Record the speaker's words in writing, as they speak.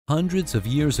Hundreds of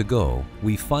years ago,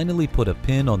 we finally put a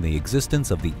pin on the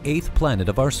existence of the 8th planet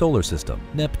of our solar system,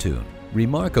 Neptune.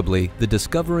 Remarkably, the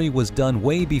discovery was done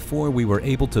way before we were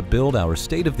able to build our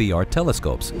state-of-the-art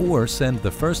telescopes or send the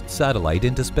first satellite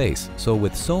into space. So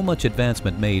with so much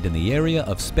advancement made in the area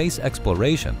of space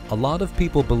exploration, a lot of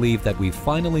people believe that we've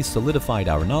finally solidified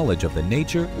our knowledge of the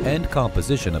nature and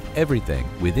composition of everything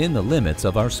within the limits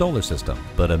of our solar system.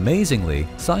 But amazingly,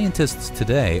 scientists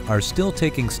today are still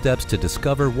taking steps to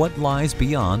discover what lies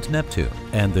beyond Neptune.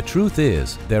 And the truth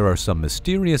is, there are some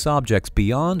mysterious objects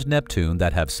beyond Neptune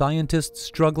that have scientists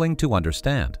struggling to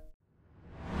understand.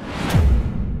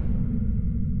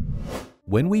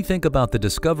 When we think about the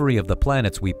discovery of the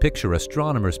planets, we picture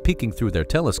astronomers peeking through their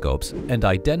telescopes and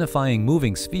identifying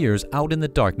moving spheres out in the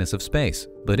darkness of space.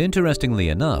 But interestingly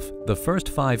enough, the first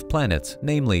 5 planets,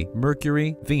 namely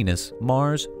Mercury, Venus,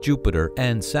 Mars, Jupiter,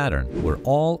 and Saturn, were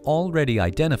all already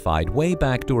identified way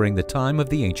back during the time of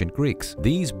the ancient Greeks.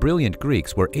 These brilliant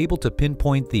Greeks were able to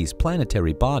pinpoint these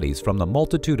planetary bodies from the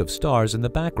multitude of stars in the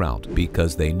background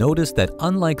because they noticed that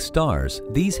unlike stars,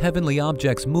 these heavenly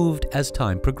objects moved as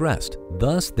time progressed.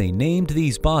 Thus, they named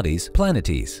these bodies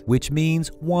planetes, which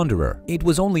means wanderer. It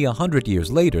was only 100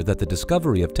 years later that the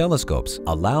discovery of telescopes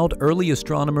allowed early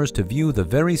astronomers to view the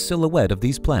very silhouette of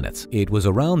these planets. It was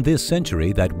around this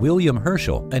century that William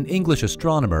Herschel, an English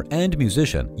astronomer and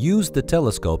musician, used the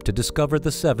telescope to discover the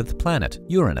 7th planet,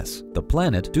 Uranus. The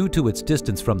planet, due to its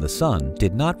distance from the Sun,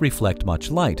 did not reflect much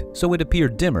light, so it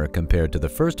appeared dimmer compared to the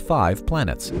first 5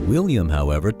 planets. William,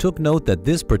 however, took note that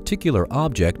this particular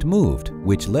object moved,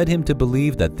 which led him to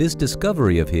believe that this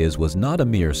discovery of his was not a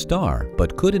mere star,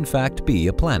 but could in fact be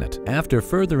a planet. After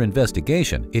further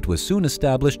investigation, it was soon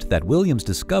established that William's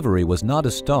discovery was not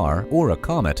a star or a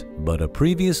comet, but a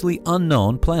previously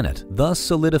unknown planet, thus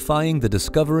solidifying the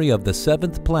discovery of the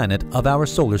 7th planet of our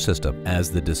solar system.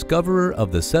 As the discoverer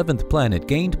of the 7th planet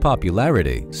gained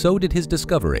popularity, so did his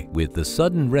discovery. With the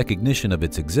sudden recognition of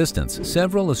its existence,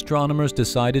 several astronomers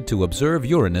decided to observe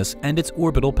Uranus and its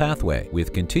orbital pathway.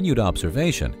 With continued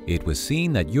observation, it was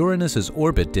seen that Uranus's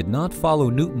orbit did not follow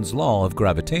Newton's law of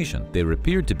gravitation. There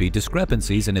appeared to be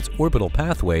discrepancies in its orbital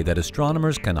pathway that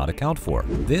astronomers cannot account for.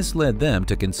 This led them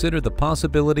to consider the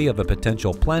possibility of a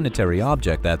potential planetary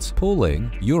object that's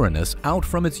pulling Uranus out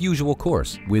from its usual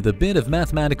course. With a bit of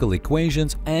mathematical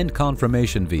equations and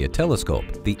confirmation via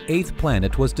telescope, the 8th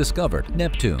planet was discovered,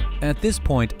 Neptune. At this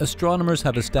point, astronomers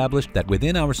have established that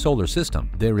within our solar system,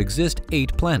 there exist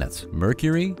 8 planets: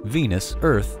 Mercury, Venus,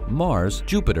 Earth, Mars,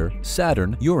 Jupiter,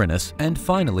 Saturn, Uranus, and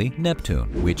finally Neptune,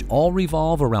 which all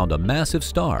revolve around a massive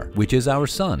star, which is our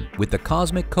Sun, with the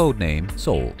cosmic code name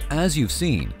Sol. As you've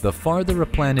seen, the farther a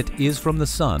planet is from the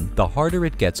Sun, the harder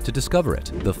it gets to discover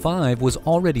it. The 5 was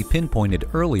already pinpointed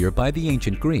earlier by the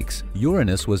ancient Greeks.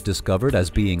 Uranus was discovered as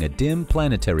being a dim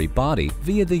planetary body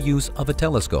via the use of a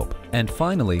telescope. And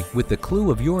finally, with the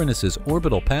clue of Uranus's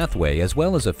orbital pathway as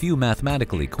well as a few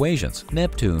mathematical equations,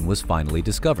 Neptune was finally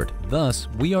discovered. Thus,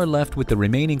 we are left with the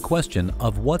remaining question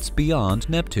of what's beyond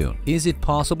Neptune. Is it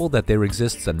possible that there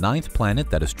exists a 9th planet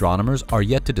that astronomers are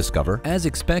yet to discover? As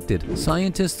expected,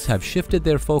 scientists have shifted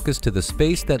their focus to the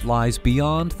space that lies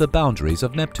beyond the boundaries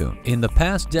of Neptune. In the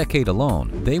past decade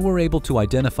alone, they were able to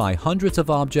identify hundreds of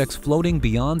objects floating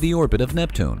beyond the orbit of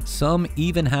Neptune, some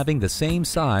even having the same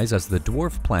size as the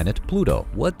dwarf planet Pluto.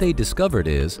 What they discovered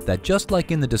is that just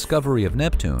like in the discovery of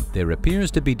Neptune, there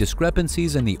appears to be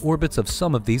discrepancies in the orbits of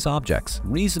some of these objects.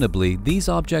 Reasonably, these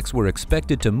objects were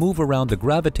expected to move around the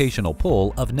gravitational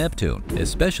pull of Neptune,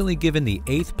 especially given the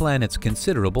 8th planet's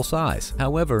considerable size.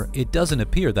 However, it doesn't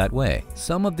appear that way.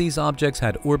 Some of these objects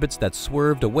had orbits that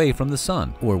swerved away from the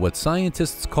Sun, or what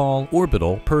scientists call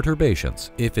orbital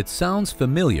perturbations. If it sounds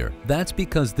familiar, that's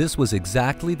because this was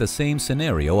exactly the same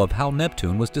scenario of how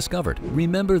Neptune was discovered.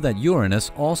 Remember that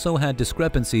Uranus also had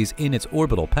discrepancies in its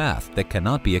orbital path that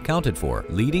cannot be accounted for,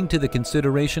 leading to the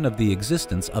consideration of the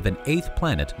existence of an 8th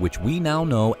planet, which we now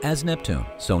know as Neptune.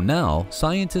 So now,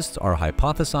 scientists are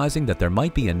hypothesizing that there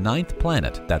might be a 9th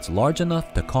planet that's large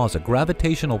enough to cause a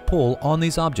gravitational pull on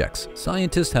these objects.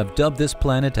 Scientists have dubbed this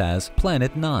planet as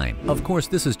Planet 9. Of course,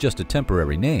 this is just a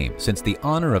temporary name, since the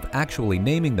honor of actually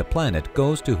naming the planet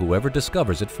goes to whoever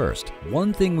discovers it first.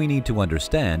 One thing we need to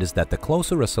understand is that the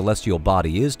closer a celestial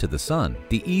body is to the Sun,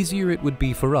 the easier it would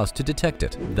be for us to detect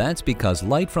it. That's because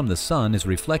light from the Sun is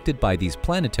reflected by these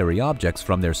planetary objects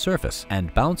from their surface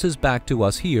and bounces back to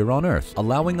us here on Earth,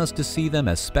 allowing us to see them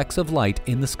as specks of light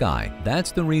in the sky.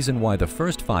 That's the reason why the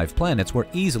first 5 planets were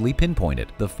easily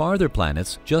pinpointed. The farther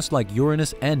planets, just like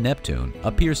Uranus and Neptune,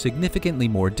 appear significantly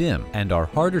more dim and are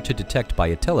harder to detect by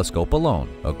a telescope alone.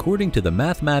 According to the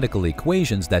mathematical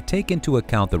equations that take into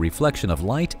account the reflection of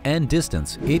light and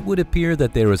distance, it would appear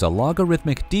that there is a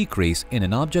logarithmic decrease in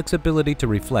an object's ability to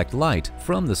reflect light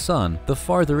from the sun the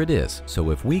farther it is. So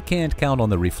if we can't count on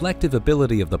the reflective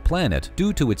ability of the planet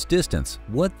due to its distance,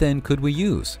 what then could we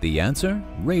use? The answer?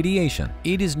 Radiation.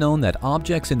 It is known that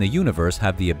objects in the universe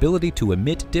have the ability to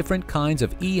emit different kinds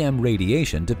of EM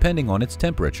radiation depending on its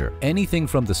temperature. Anything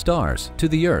from the stars to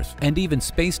the Earth and even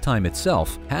space-time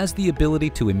itself has the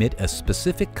ability to emit a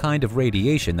specific kind of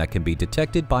radiation that can be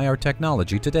detected by our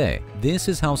technology today. This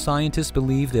is how scientists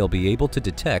believe they'll be able to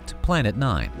detect Planet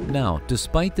 9. Now,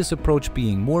 despite this approach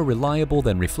being more reliable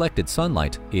than reflected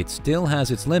sunlight, it still has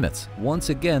its limits. Once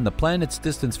again, the planet's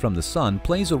distance from the sun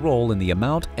plays a role in the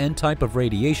amount and type of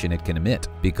radiation it can emit.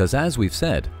 Because as we've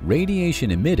said, radiation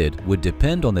emitted would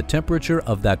depend on the temperature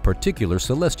of that particular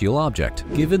celestial object.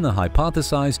 Given the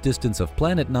hypothesized distance of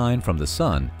Planet 9 from the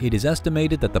sun, it is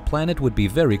estimated that the planet would be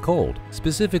very cold,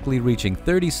 specifically reaching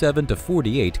 37 to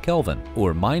 48 Kelvin,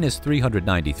 or minus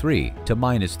 393 to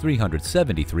minus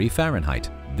 373 Fahrenheit.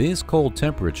 This cold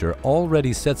temperature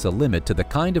already sets a limit to the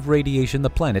kind of radiation the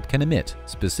planet can emit.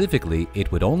 Specifically, it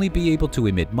would only be able to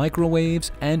emit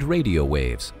microwaves and radio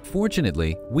waves.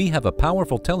 Fortunately, we have a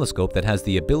powerful telescope that has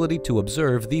the ability to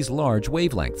observe these large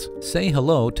wavelengths. Say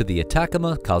hello to the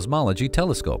Atacama Cosmology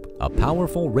Telescope, a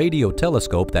powerful radio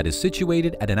telescope that is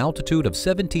situated at an altitude of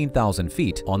 17,000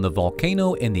 feet on the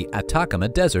volcano in the Atacama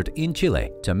Desert in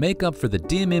Chile. To make up for the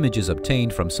dim images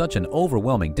obtained from such an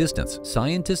overwhelming distance,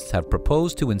 scientists have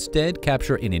proposed to instead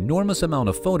capture an enormous amount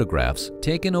of photographs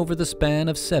taken over the span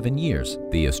of 7 years.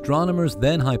 The astronomers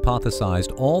then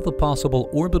hypothesized all the possible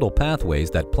orbital pathways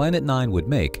that Planet 9 would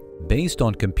make based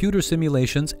on computer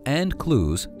simulations and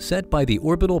clues set by the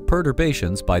orbital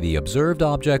perturbations by the observed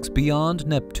objects beyond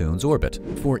Neptune's orbit.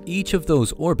 For each of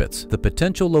those orbits, the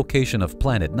potential location of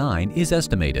Planet 9 is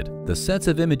estimated. The sets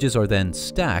of images are then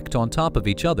stacked on top of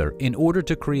each other in order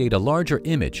to create a larger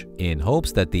image in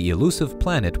hopes that the elusive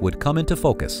planet would come into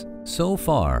focus. So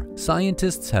far,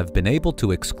 scientists have been able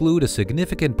to exclude a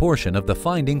significant portion of the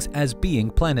findings as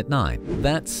being Planet 9.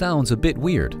 That sounds a bit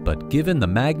weird, but given the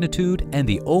magnitude and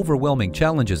the overwhelming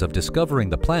challenges of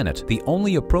discovering the planet, the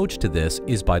only approach to this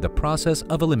is by the process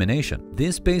of elimination.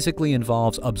 This basically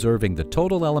involves observing the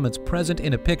total elements present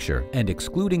in a picture and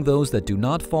excluding those that do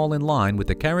not fall in line with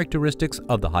the characteristics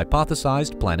of the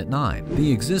hypothesized Planet 9.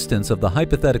 The existence of the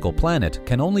hypothetical planet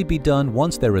can only be done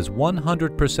once there is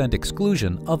 100%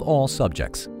 exclusion of all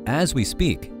subjects. As we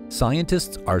speak,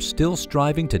 scientists are still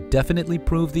striving to definitely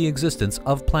prove the existence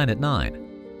of Planet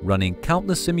 9, running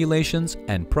countless simulations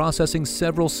and processing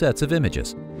several sets of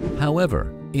images.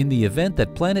 However, in the event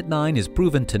that Planet 9 is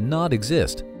proven to not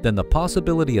exist, then the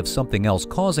possibility of something else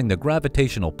causing the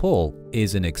gravitational pull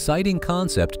is an exciting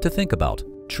concept to think about.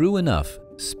 True enough,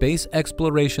 space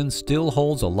exploration still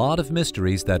holds a lot of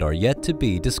mysteries that are yet to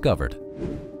be discovered.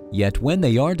 Yet when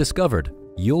they are discovered,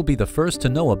 you'll be the first to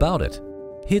know about it.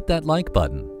 Hit that like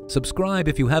button, subscribe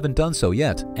if you haven't done so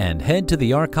yet, and head to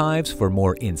the archives for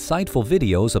more insightful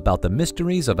videos about the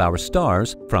mysteries of our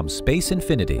stars from space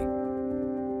infinity.